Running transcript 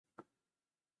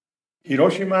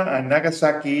Hiroshima and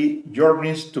Nagasaki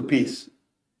Journeys to Peace.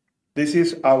 This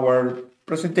is our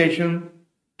presentation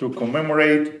to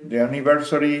commemorate the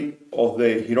anniversary of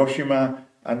the Hiroshima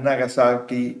and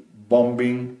Nagasaki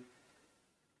bombing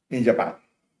in Japan.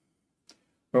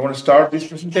 We're going to start this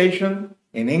presentation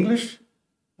in English,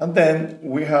 and then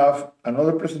we have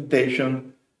another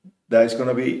presentation that is going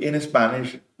to be in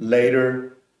Spanish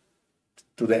later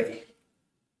today.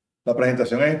 La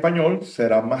presentación en español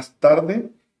será más tarde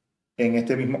en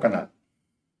este mismo canal.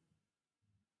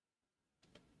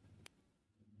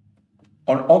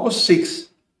 On August 6,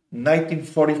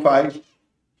 1945,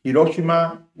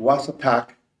 Hiroshima was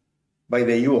attacked by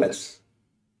the US.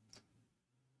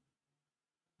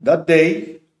 That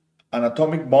day, an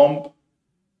atomic bomb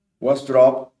was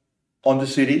dropped on the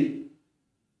city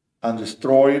and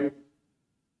destroyed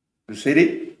the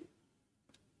city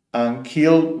and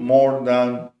killed more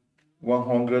than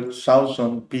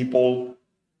 100,000 people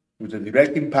with the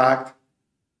direct impact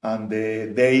and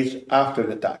the days after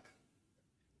the attack.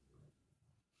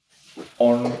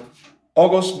 On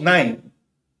August 9,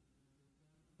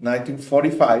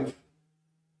 1945,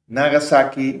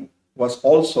 Nagasaki was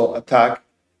also attacked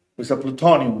with a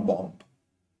plutonium bomb,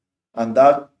 and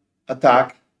that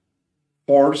attack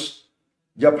forced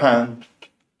Japan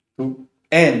to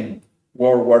end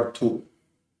World War II.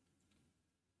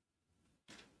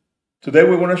 Today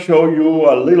we're going to show you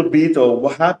a little bit of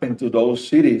what happened to those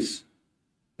cities,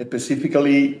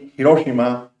 specifically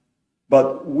Hiroshima,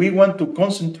 but we want to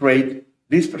concentrate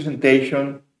this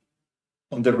presentation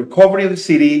on the recovery of the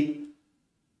city,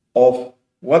 of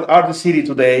what are the city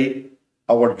today,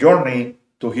 our journey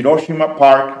to Hiroshima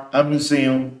Park and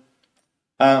Museum,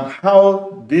 and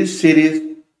how these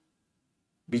cities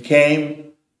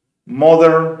became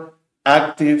modern,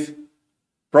 active,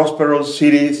 prosperous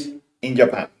cities in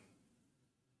Japan.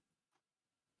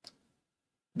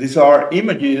 These are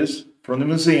images from the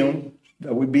museum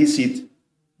that we visit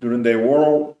during the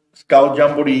World Scout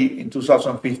Jamboree in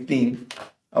 2015,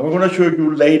 and we're going to show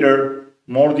you later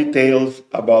more details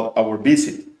about our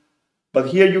visit. But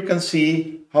here you can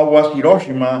see how was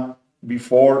Hiroshima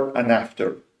before and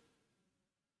after.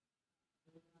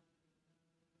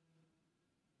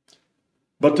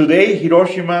 But today,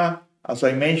 Hiroshima, as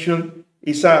I mentioned,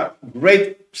 is a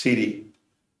great city,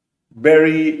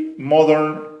 very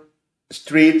modern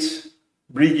streets,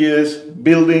 bridges,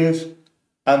 buildings,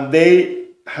 and they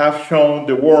have shown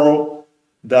the world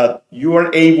that you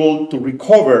are able to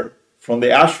recover from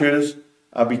the ashes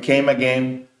and became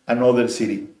again another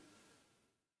city.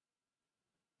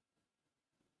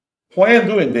 Why am I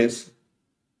doing this?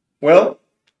 Well,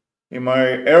 in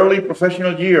my early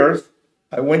professional years,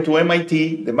 I went to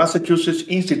MIT, the Massachusetts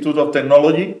Institute of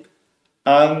Technology,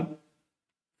 and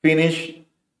finished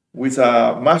with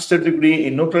a master's degree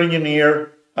in nuclear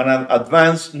engineer and an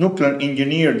advanced nuclear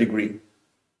engineer degree.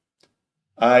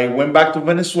 I went back to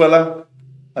Venezuela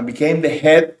and became the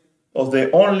head of the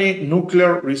only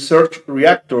nuclear research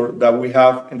reactor that we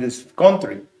have in this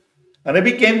country. And I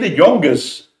became the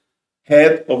youngest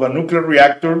head of a nuclear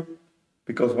reactor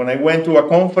because when I went to a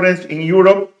conference in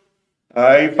Europe,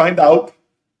 I find out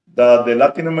that the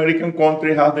Latin American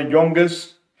country has the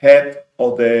youngest head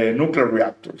of the nuclear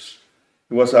reactors.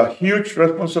 It was a huge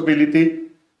responsibility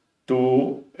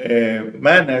to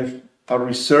manage a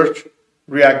research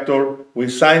reactor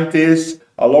with scientists,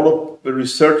 a lot of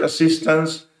research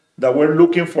assistants that were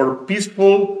looking for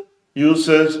peaceful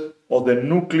uses of the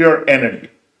nuclear energy.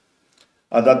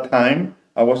 At that time,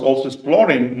 I was also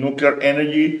exploring nuclear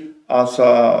energy as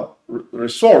a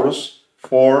resource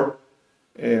for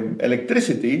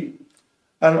electricity.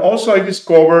 And also I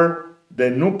discovered the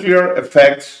nuclear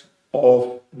effects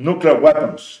of nuclear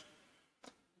weapons.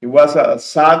 It was a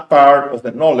sad part of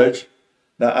the knowledge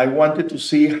that I wanted to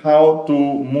see how to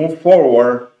move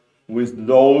forward with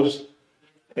those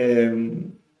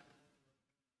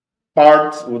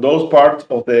parts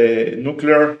of the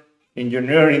nuclear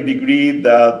engineering degree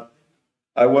that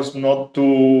I was not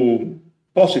too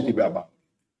positive about.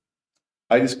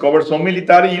 I discovered some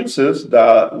military uses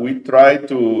that we tried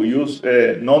to use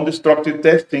non-destructive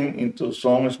testing into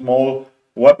some small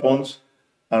weapons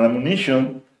and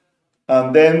ammunition.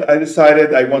 And then I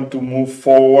decided I want to move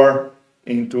forward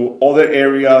into other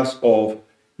areas of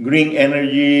green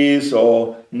energies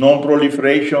or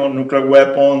non-proliferation, nuclear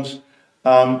weapons,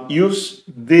 use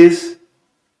these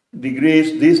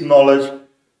degrees, this knowledge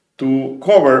to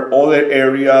cover other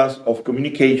areas of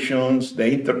communications, the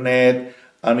internet,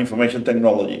 and information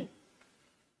technology.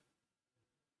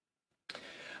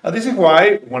 And this is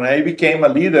why when I became a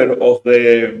leader of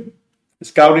the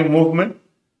scouting movement,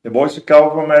 the Boy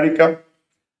Scouts of America,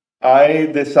 I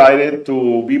decided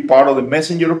to be part of the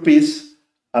Messenger of Peace,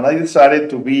 and I decided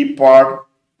to be part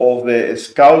of the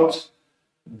Scouts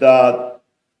that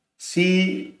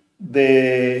see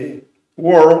the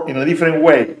world in a different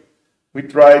way. We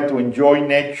try to enjoy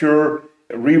nature,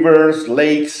 rivers,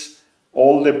 lakes,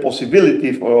 all the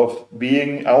possibilities of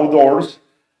being outdoors.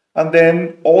 And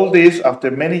then all this,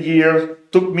 after many years,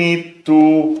 took me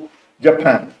to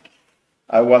Japan.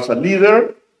 I was a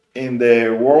leader in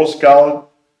the World Scout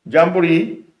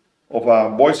Jamboree of a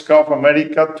Boy Scout of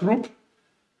America troop,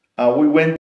 and we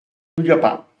went to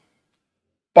Japan.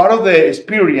 Part of the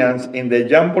experience in the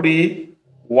Jamboree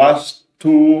was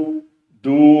to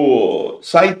do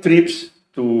side trips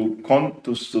to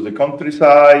the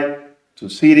countryside, to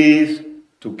cities,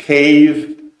 to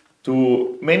cave,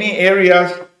 to many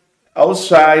areas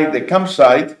outside the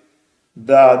campsite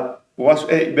that was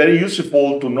very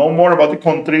useful to know more about the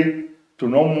country, to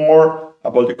know more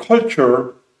about the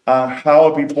culture and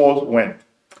how people went.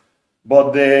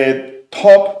 But the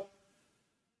top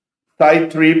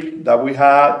side trip that we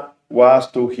had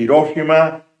was to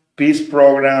Hiroshima Peace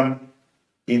Program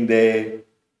in the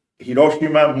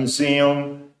Hiroshima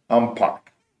Museum and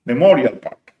Park, Memorial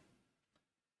Park.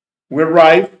 We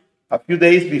arrived a few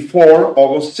days before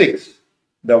August 6th.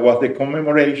 That was the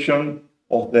commemoration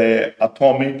of the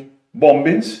atomic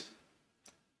bombings.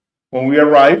 When we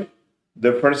arrived,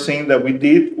 the first thing that we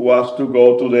did was to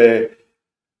go to the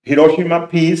Hiroshima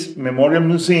Peace Memorial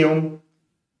Museum,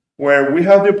 where we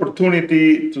had the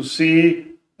opportunity to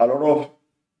see a lot of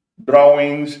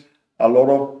drawings, a lot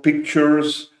of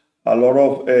pictures, a lot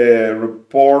of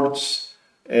reports,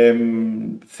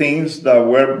 things that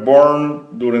were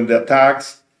burned during the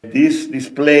attacks. This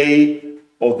display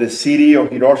of the city of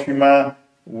Hiroshima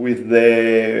with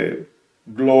the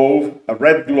globe, a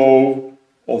red globe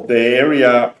of the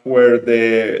area where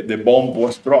the bomb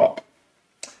was dropped.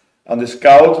 And the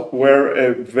scouts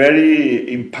were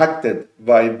very impacted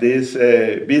by this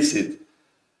visit.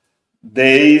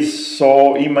 They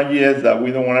saw images that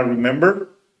we don't want to remember.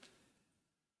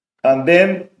 And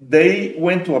then they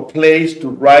went to a place to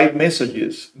write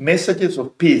messages, messages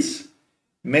of peace,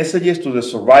 messages to the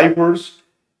survivors,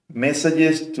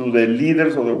 messages to the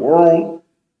leaders of the world,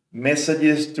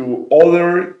 messages to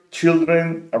other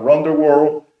children around the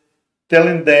world,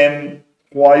 telling them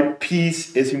why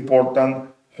peace is important,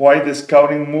 why the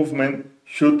scouting movement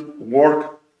should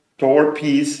work toward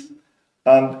peace.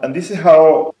 And this is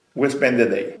how we spend the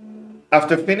day.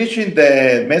 After finishing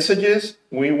the messages,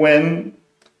 we went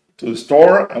to the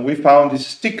store and we found these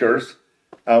stickers,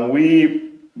 and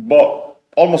we bought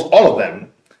almost all of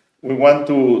them. We want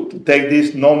to take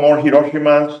this "No More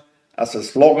Hiroshimas" as a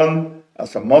slogan,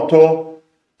 as a motto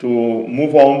to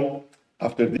move on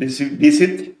after this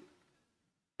visit.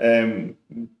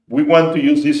 We want to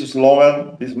use this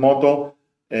slogan, this motto,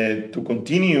 to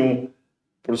continue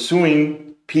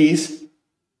pursuing peace,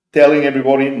 telling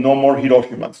everybody no more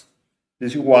Hiroshimas.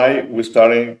 This is why we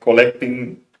started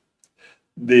collecting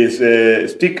these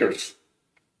stickers.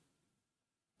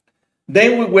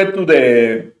 Then we went to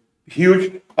the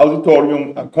huge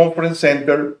auditorium, a conference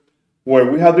center, where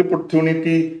we had the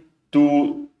opportunity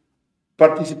to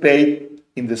participate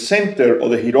in the center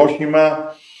of the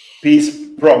Hiroshima Peace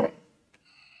Program.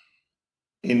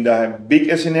 In the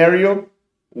big scenario,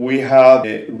 we had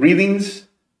readings.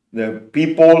 The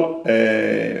people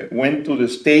went to the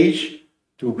stage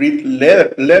to read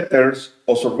letters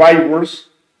of survivors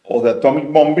of the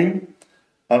atomic bombing,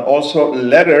 and also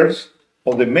letters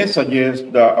of the messages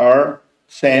that are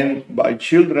sent by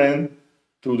children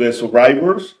to the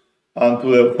survivors and to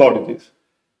the authorities.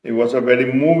 It was a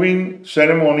very moving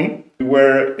ceremony. We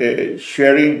were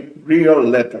sharing real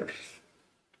letters.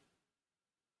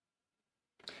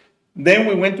 Then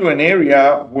we went to an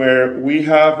area where we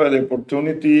have the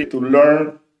opportunity to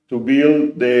learn to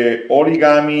build the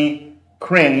origami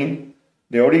crane.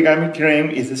 The origami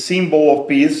crane is a symbol of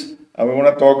peace, and we're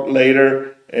going to talk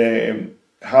later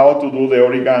how to do the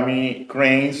origami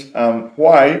cranes and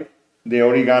why the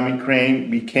origami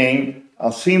crane became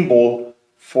a symbol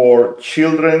for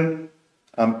children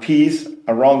and peace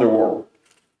around the world.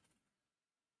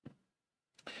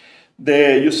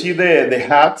 You see the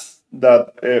hats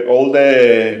that all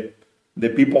the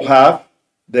people have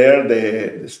there,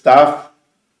 the staff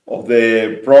of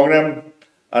the program.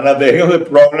 And at the end of the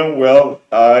program, well,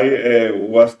 I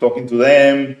was talking to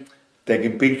them,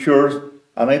 taking pictures,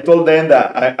 and I told them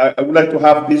that I would like to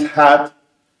have this hat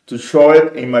to show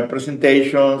it in my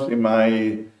presentations, in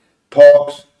my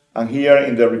talks, and here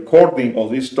in the recording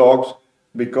of these talks,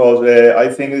 because I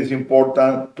think it's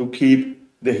important to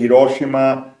keep the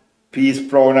Hiroshima Peace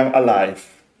Program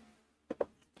alive.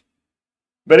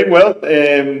 Very well.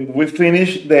 We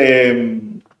finished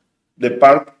the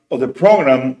part of the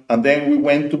program, and then we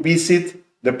went to visit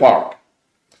the park.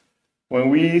 When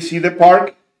we see the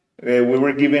park, we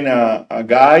were given a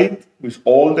guide with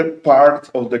all the parts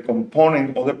of the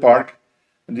component of the park.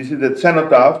 And this is the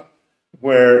cenotaph,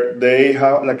 where they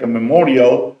have like a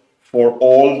memorial for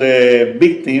all the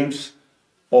victims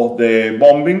of the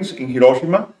bombings in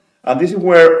Hiroshima. And this is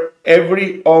where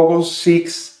every August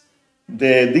 6th,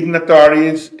 the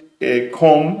dignitaries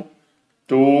come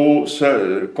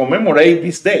to commemorate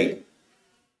this day.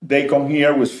 They come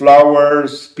here with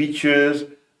flowers, speeches,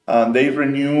 and they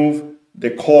renew the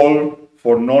call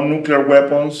for non-nuclear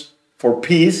weapons, for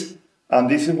peace. And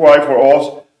this is why for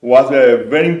us was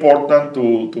very important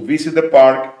to visit the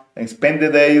park and spend the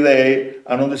day there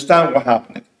and understand what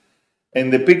happened. In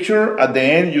the picture at the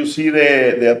end, you see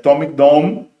the atomic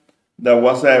dome. That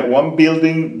was one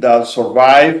building that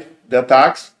survived the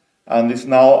attacks and is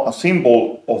now a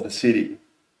symbol of the city.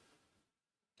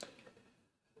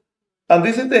 And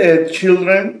this is the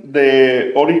children,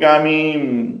 the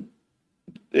origami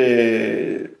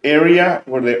area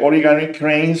where the origami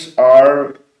cranes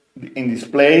are in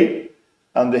display.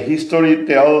 And the history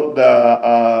tells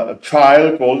a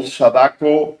child called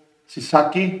Sadako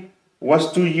Sasaki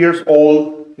was 2 years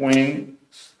old when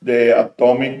the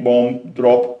atomic bomb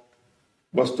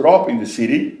was dropped in the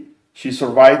city. She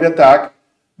survived the attack,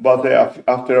 but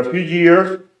after a few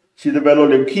years, she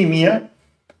developed leukemia,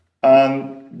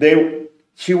 and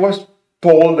she was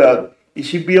told that if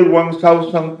she built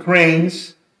 1,000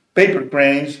 cranes, paper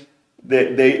cranes,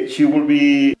 she will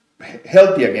be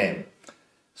healthy again.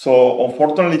 So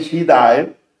unfortunately, she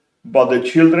died, but the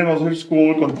children of her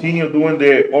school continue doing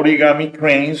the origami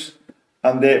cranes,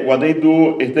 and what they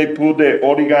do is they put the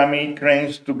origami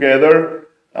cranes together,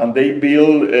 and they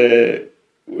build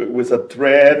with a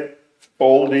thread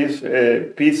all these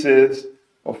pieces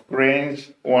of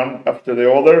cranes, one after the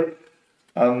other.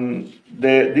 And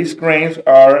these cranes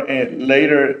are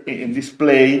later in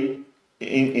display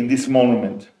in this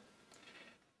monument.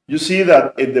 You see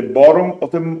that at the bottom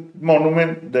of the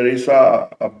monument, there is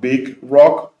a big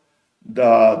rock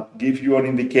that gives you an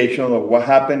indication of what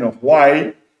happened, of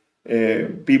why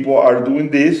people are doing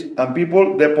this. And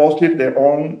people deposit their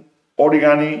own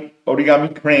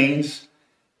origami cranes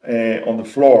on the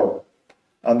floor.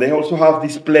 And they also have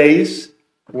displays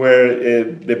where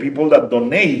the people that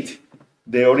donate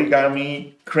the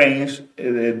origami cranes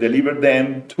deliver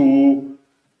them to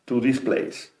this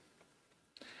place.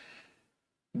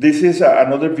 This is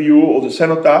another view of the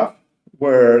cenotaph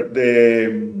where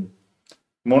the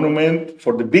monument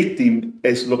for the victim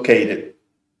is located.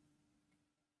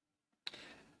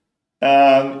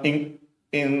 And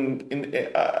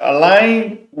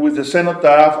aligned with the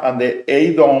cenotaph and the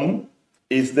A dome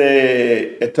is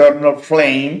the eternal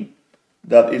flame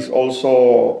that is also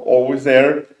always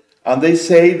there. And they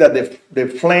say that the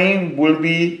flame will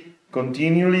be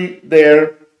continually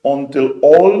there until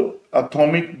all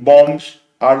atomic bombs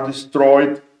are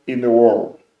destroyed in the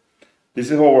world. This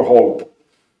is our hope.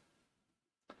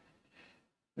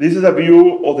 This is a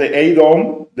view of the A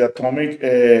dome, the atomic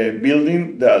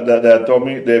building,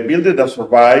 the building that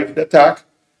survived the attack.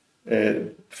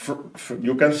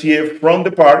 You can see it from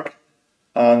the park,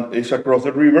 and it's across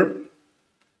the river.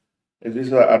 This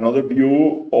is another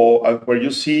view of where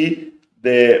you see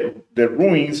the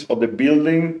ruins of the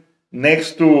building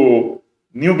next to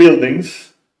new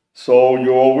buildings. So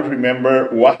you always remember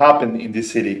what happened in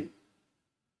this city.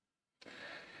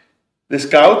 The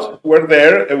scouts were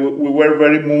there. We were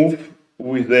very moved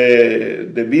with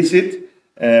the visit.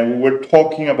 We were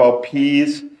talking about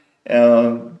peace.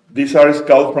 These are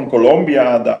scouts from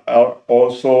Colombia that are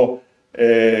also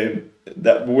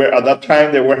that were at that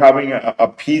time they were having a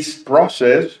peace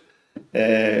process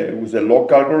with the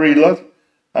local guerrillas,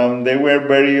 and they were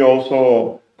very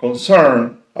also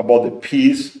concerned about the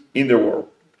peace in the world.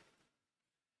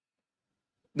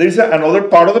 There is another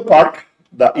part of the park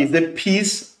that is the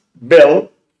Peace Bell.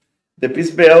 The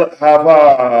Peace Bell have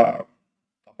a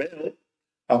bell,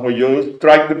 and when you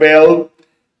strike the bell,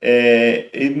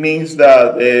 it means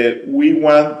that we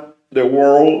want the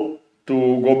world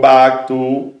to go back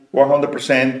to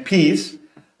 100% peace.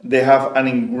 They have an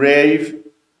engraved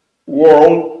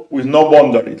world with no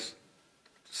boundaries,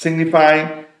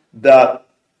 signifying that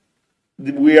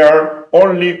we are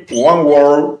only one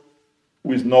world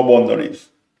with no boundaries.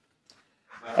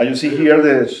 And you see here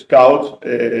the scouts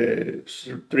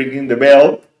ringing the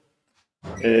bell.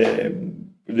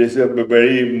 This is a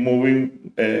very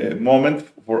moving moment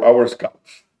for our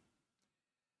scouts.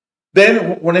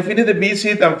 Then, when I finished the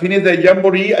visit and finished the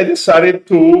jamboree, I decided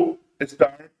to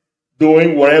start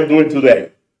doing what I'm doing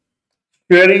today.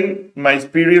 sharing my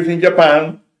experience in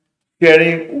Japan,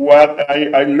 sharing what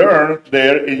I learned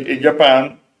there in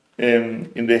Japan,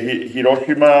 in the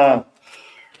Hiroshima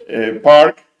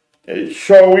Park,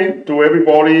 showing to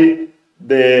everybody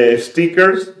the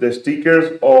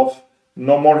stickers of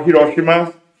No More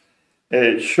Hiroshima,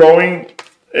 showing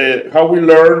how we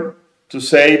learn to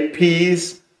say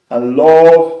peace and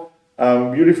love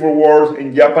and beautiful words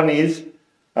in Japanese.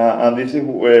 And this is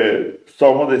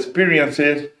some of the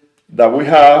experiences that we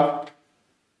have,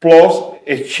 plus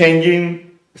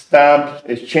exchanging stamps,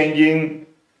 exchanging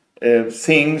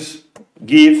things,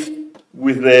 gifts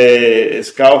with the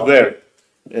scouts there.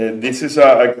 This is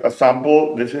a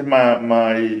sample. This is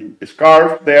my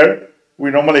scarf there. We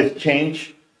normally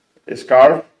exchange a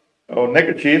scarf or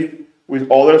neckerchief with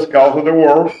other scouts of the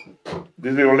world.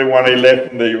 This is the only one I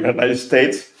left in the United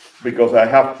States because I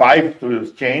have 5 to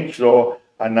exchange. So,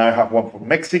 and I have one from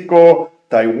Mexico,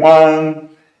 Taiwan,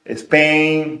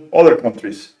 Spain, other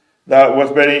countries. That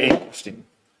was very interesting.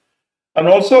 And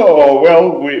also,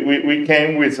 well, we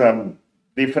came with some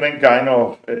different kind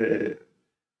of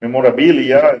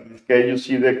memorabilia. In this case, you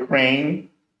see the crane,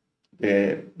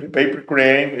 the paper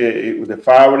crane, with the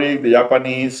fabric, the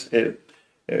Japanese.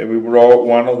 We brought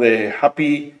one of the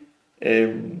happy,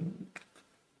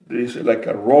 this is like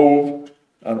a robe,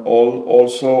 and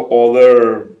also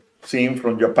other things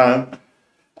from Japan.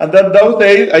 And then those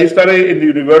days, I started in the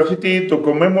university to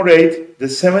commemorate the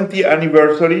 70th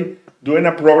anniversary doing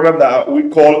a program that we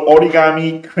call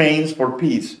Origami Cranes for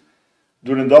Peace.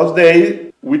 During those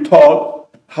days, we taught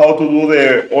how to do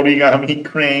the origami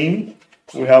crane.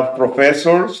 We have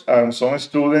professors and some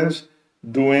students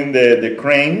doing the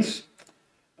cranes.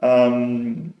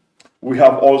 We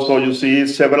have also, you see,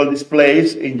 several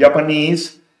displays in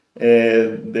Japanese.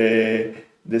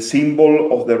 The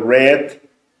symbol of the red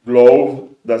globe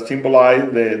that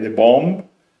symbolized the bomb.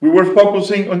 We were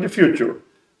focusing on the future.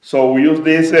 So we use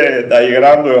this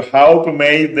diagram of how to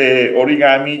make the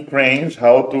origami cranes,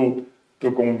 how to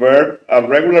convert a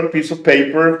regular piece of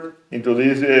paper into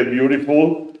this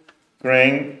beautiful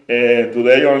crane.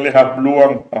 Today I only have blue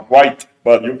and white,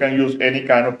 but you can use any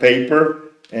kind of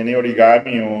paper, any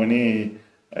origami or any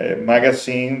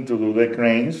magazine to do the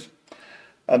cranes.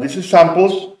 And this is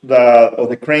samples of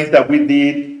the cranes that we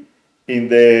did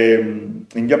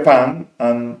in Japan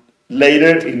and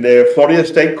later in the Florida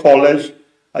State College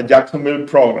at Jacksonville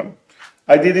program.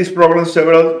 I did this program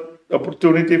several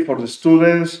opportunities for the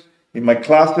students in my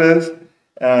classes,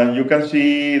 and you can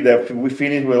see that we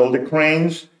finished with all the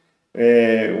cranes.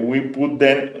 We put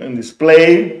them on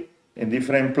display in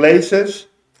different places.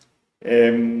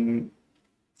 And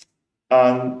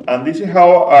this is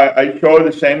how I show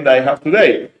the same that I have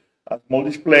today, a small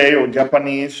display of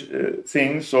Japanese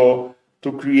things, so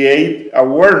to create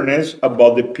awareness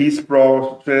about the peace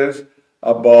process,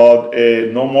 about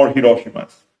no more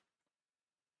Hiroshimas.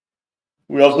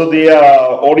 We also did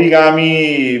a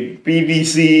origami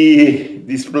PVC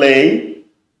display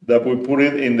that we put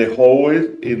it in the hallways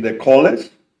in the college.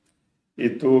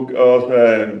 It took us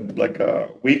like a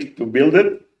week to build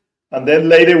it. And then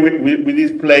later we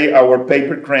display our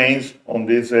paper cranes on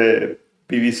this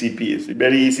PVC piece. It's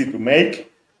very easy to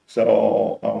make.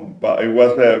 So, but it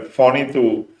was funny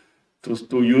to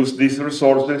use these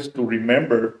resources to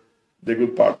remember the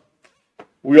good part.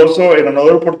 We also, in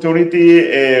another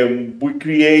opportunity, we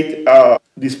create a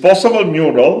disposable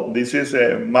mural. This is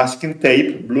a masking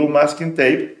tape, blue masking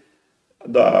tape.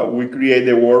 We create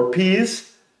the word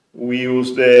peace. We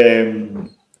use the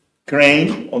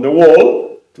crane on the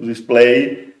wall to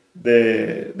display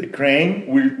the crane.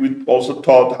 We also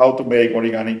taught how to make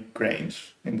origami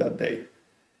cranes in that day.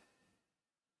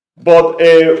 But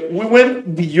we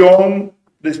went beyond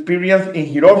the experience in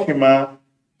Hiroshima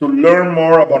to learn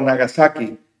more about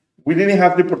Nagasaki. We didn't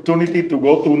have the opportunity to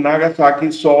go to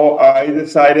Nagasaki, so I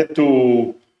decided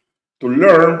to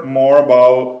learn more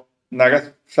about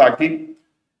Nagasaki.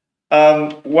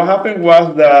 And what happened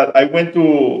was that I went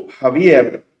to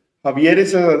Javier. Javier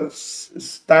is a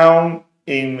town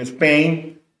in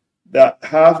Spain that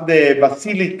has the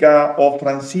Basilica of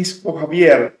Francisco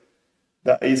Javier,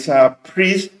 that is a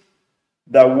priest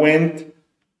that went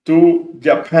to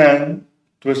Japan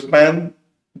to expand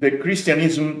the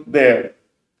Christianism there.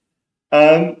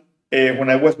 And when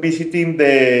I was visiting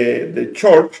the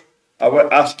church, I was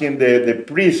asking the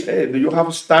priest, hey, do you have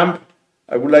a stamp?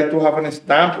 I would like to have a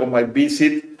stamp on my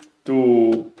visit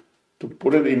to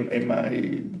put it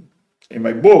in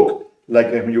my book.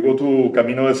 Like when you go to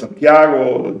Camino de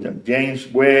Santiago, James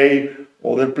Way,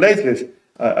 other places,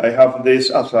 I have this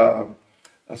as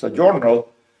a journal.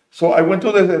 So I went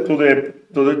to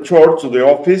the church, to the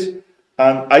office,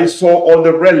 and I saw all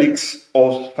the relics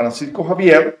of Francisco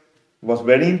Javier. It was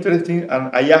very interesting, and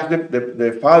I asked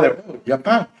the father, oh,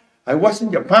 Japan. I was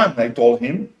in Japan, I told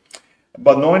him,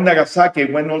 but not in Nagasaki.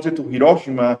 I went also to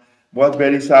Hiroshima, was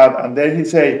very sad. And then he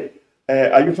said,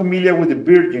 are you familiar with the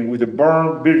Virgin, with the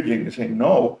burned Virgin? I said,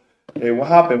 no. What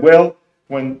happened? Well,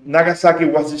 when Nagasaki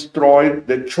was destroyed,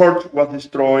 the church was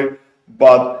destroyed,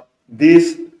 but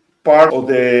this part of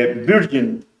the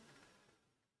Virgin,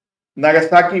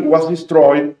 Nagasaki was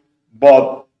destroyed,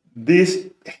 but this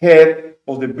head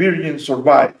of the Virgin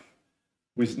survived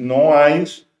with no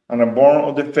eyes and a burn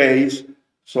on the face,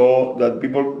 so that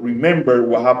people remember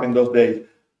what happened those days.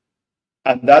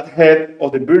 And that head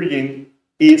of the Virgin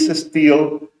is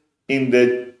still in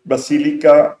the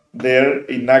Basilica there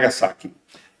in Nagasaki.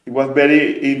 It was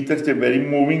very interesting, very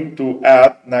moving to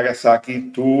add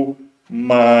Nagasaki to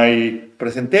my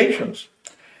presentations.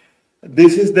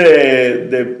 This is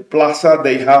the plaza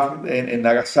they have in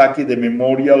Nagasaki, the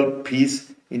Memorial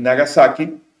Peace in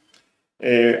Nagasaki.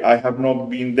 I have not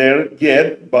been there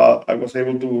yet, but I was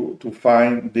able to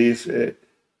find this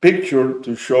picture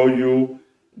to show you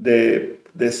the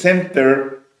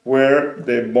center where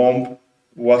the bomb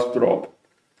was dropped.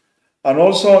 And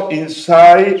also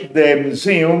inside the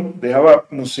museum, they have a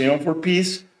museum for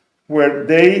peace where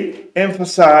they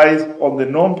emphasize on the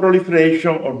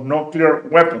non-proliferation of nuclear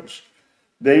weapons.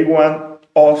 They want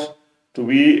us to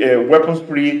be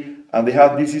weapons-free, and they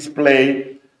have this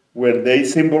display where they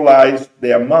symbolize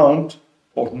the amount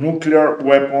of nuclear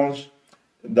weapons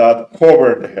that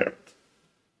cover the earth.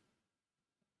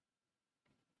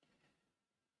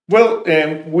 Well,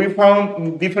 we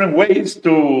found different ways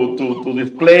to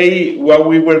display what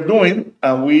we were doing,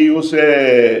 and we use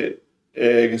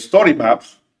story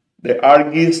maps, the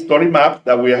ArcGIS story map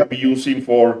that we have been using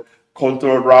for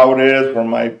cultural routers, for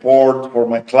my port, for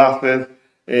my classes.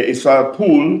 It's a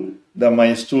tool that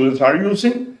my students are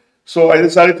using. So I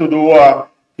decided to do a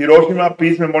Hiroshima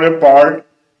Peace Memorial Park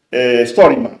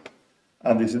story map.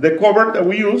 And this is the cover that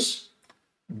we use.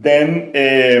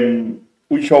 Then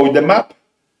we show the map,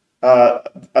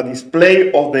 a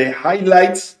display of the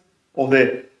highlights of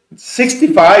the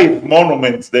 65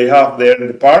 monuments they have there in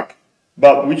the park.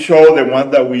 But we show the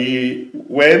ones that we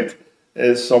went,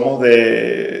 some of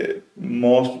the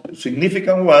most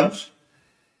significant ones.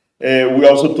 We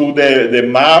also took the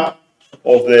map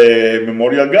of the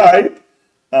memorial guide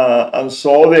and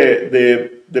saw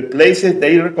the places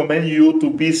they recommend you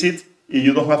to visit if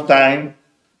you don't have time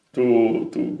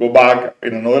to go back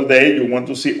in another day. You want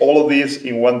to see all of this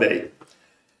in one day.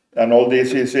 And all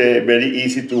this is very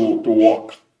easy to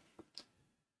walk.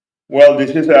 Well, this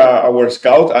is our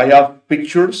scout. I have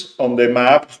pictures on the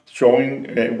map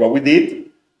showing what we did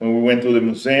when we went to the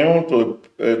museum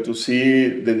to see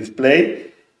the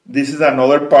display. This is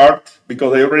another part,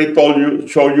 because I already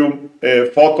showed you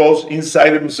photos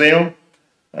inside the museum.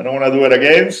 I don't want to do it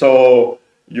again, so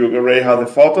you already have the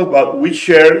photos, but we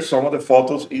share some of the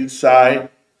photos inside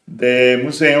the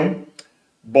museum,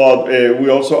 but we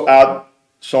also add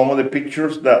some of the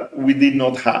pictures that we did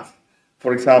not have.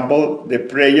 For example, the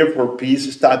Prayer for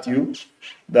Peace statue,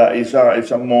 that is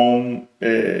a monk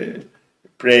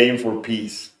praying for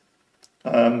peace.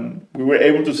 We were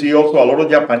able to see also a lot of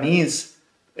Japanese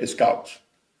scouts.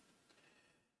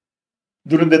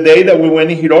 During the day that we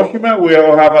went in Hiroshima, we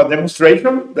all have a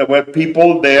demonstration. There were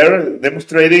people there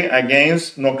demonstrating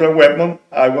against nuclear weapons.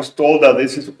 I was told that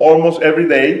this is almost every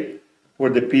day where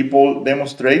the people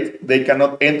demonstrate. They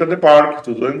cannot enter the park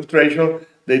to do demonstration.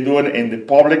 They do it in the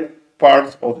public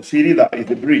parts of the city, that is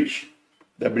the bridge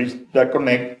that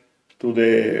connects to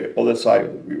the other side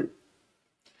of the river.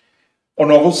 On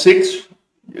August 6th,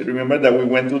 you remember that we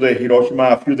went to the Hiroshima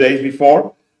a few days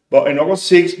before, but on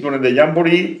August 6th, during the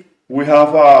Jamboree, we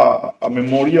have a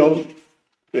memorial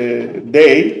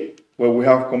day where we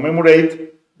have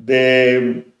commemorate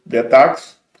the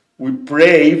attacks. We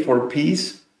pray for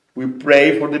peace. We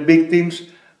pray for the victims.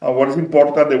 And what is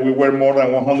important, that we were more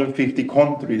than 150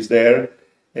 countries there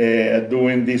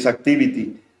doing this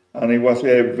activity. And it was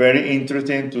very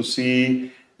interesting to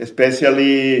see,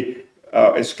 especially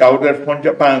a scouter from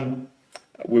Japan.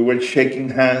 We were shaking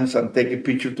hands and taking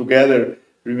pictures together,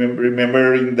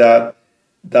 remembering that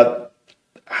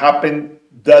happened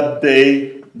that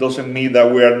day doesn't mean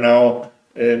that we are now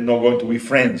not going to be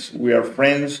friends. We are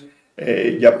friends.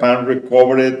 Japan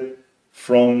recovered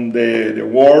from the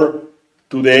war.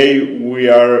 Today, we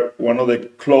are one of the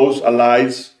close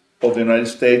allies of the United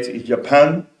States is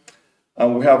Japan,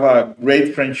 and we have a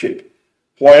great friendship.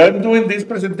 While I'm doing this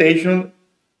presentation,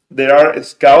 there are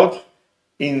scouts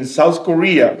in South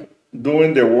Korea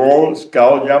doing the World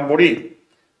Scout Jamboree.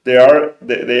 They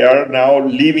are now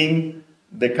living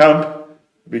the camp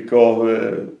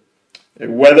because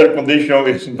weather condition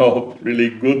is not really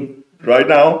good right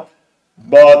now.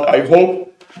 But I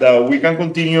hope that we can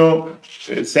continue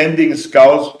sending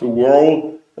scouts to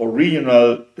world or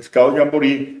regional Scout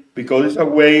Jamboree because it's a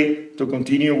way to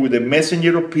continue with the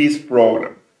Messenger of Peace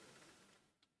program.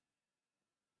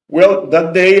 Well,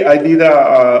 that day I did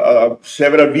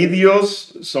several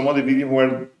videos. Some of the videos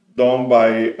were done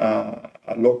by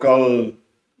a local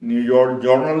New York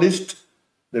journalist.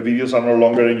 The videos are no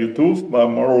longer on YouTube, but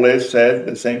more or less said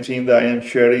the same thing that I am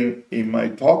sharing in my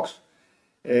talks.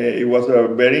 It was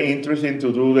very interesting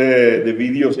to do the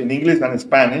videos in English and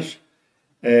Spanish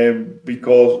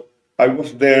because I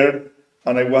was there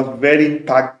and I was very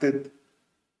impacted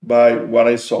by what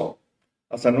I saw.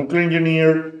 As a nuclear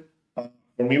engineer,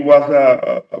 for me it was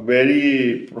a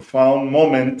very profound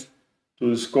moment to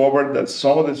discover that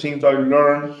some of the things I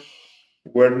learned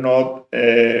were not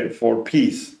for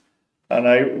peace. And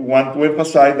I want to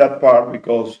emphasize that part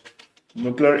because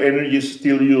nuclear energy is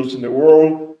still used in the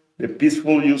world. The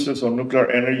peaceful uses of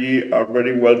nuclear energy are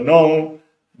very well known,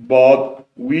 but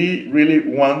we really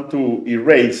want to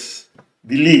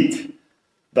delete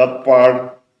that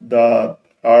part that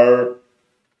are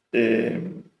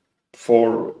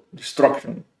for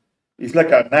destruction. It's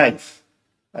like a knife.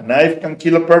 A knife can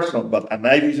kill a person, but a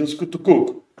knife is just good to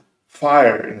cook.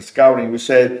 Fire in scouting, we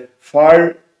said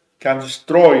fire can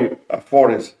destroy a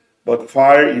forest, but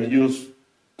fire is used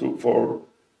for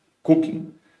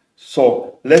cooking.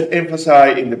 So let's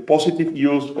emphasize in the positive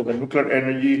use of the nuclear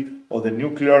energy, of the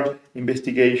nuclear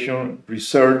investigation,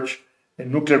 research,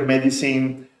 and nuclear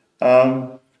medicine,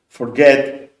 and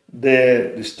forget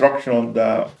the destruction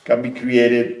that can be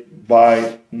created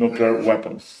by nuclear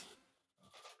weapons.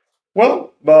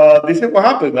 Well, but this is what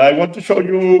happened. I want to show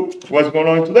you what's going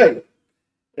on today.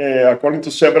 According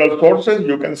to several sources,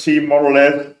 you can see more or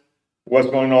less what's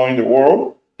going on in the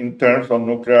world in terms of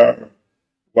nuclear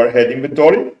warhead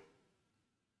inventory.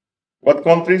 What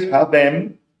countries have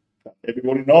them,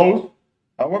 everybody knows,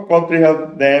 and what countries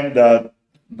have them that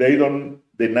they don't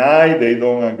deny, they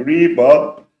don't agree,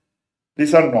 but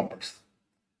these are numbers.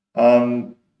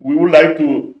 And we would like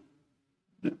to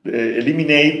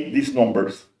eliminate these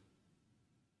numbers.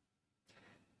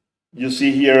 You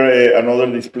see here another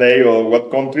display of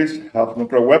what countries have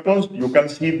nuclear weapons. You can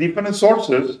see different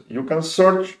sources. You can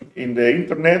search in the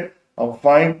internet and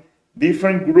find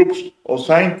different groups of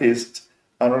scientists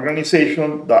and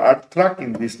organizations that are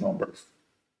tracking these numbers.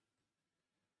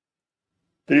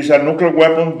 There is a nuclear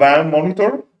weapon ban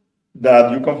monitor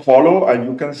that you can follow, and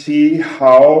you can see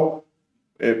how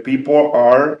people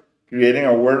are creating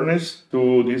awareness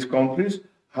to these countries,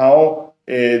 how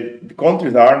the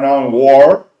countries that are now in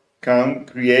war can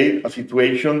create a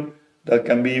situation that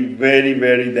can be very,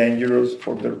 very dangerous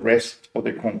for the rest of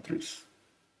the countries.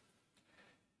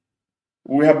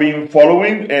 We have been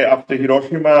following, after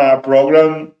Hiroshima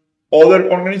program,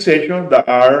 other organizations that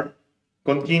are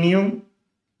continuing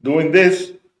doing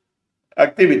these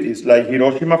activities, like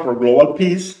Hiroshima for Global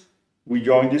Peace. We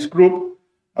joined this group,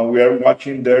 and we are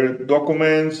watching their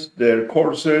documents, their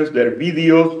courses, their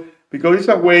videos, because it's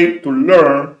a way to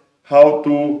learn how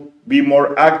to be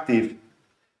more active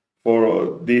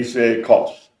for this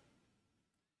cause.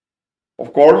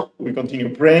 Of course, we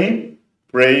continue praying.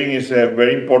 Praying is a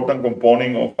very important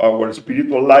component of our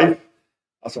spiritual life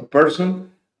as a person,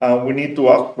 and we need to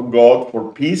ask for God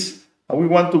for peace, and we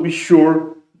want to be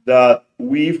sure that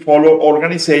we follow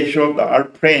organizations that are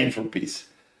praying for peace.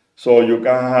 So you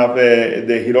can have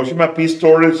the Hiroshima Peace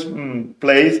Tourism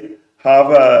place,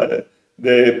 have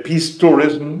the peace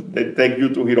tourism, they take you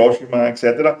to Hiroshima,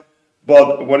 etc.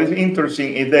 But what is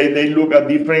interesting is they look at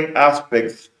different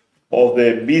aspects of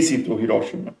the visit to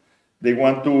Hiroshima. They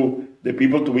want the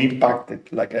people to be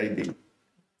impacted, like I did.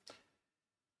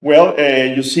 Well,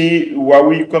 you see what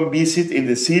we can visit in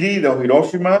the city of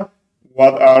Hiroshima,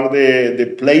 what are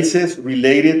the places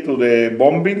related to the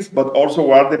bombings, but also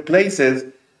what are the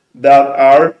places that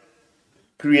are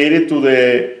created to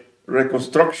the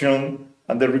reconstruction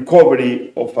and the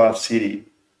recovery of a city.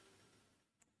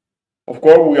 Of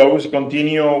course, we always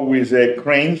continue with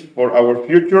Cranes for Our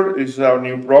Future. This is our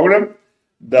new program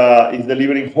that is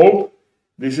delivering hope.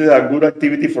 This is a good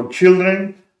activity for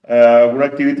children, a good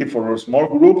activity for small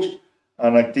groups,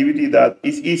 an activity that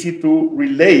is easy to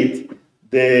relate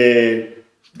the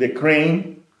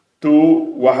crane to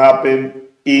what happened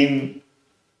in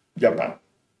Japan.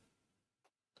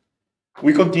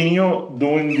 We continue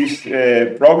doing these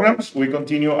programs. We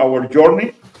continue our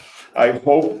journey. I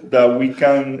hope that we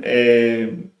can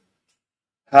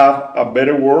have a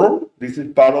better world. This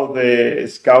is part of the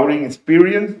scouting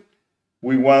experience.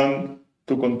 We want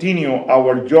to continue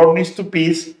our journeys to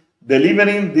peace,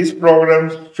 delivering these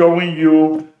programs, showing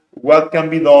you what can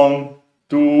be done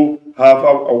to have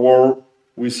a world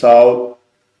without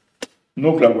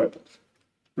nuclear weapons.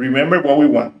 Remember what we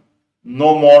want: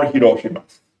 no more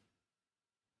Hiroshimas.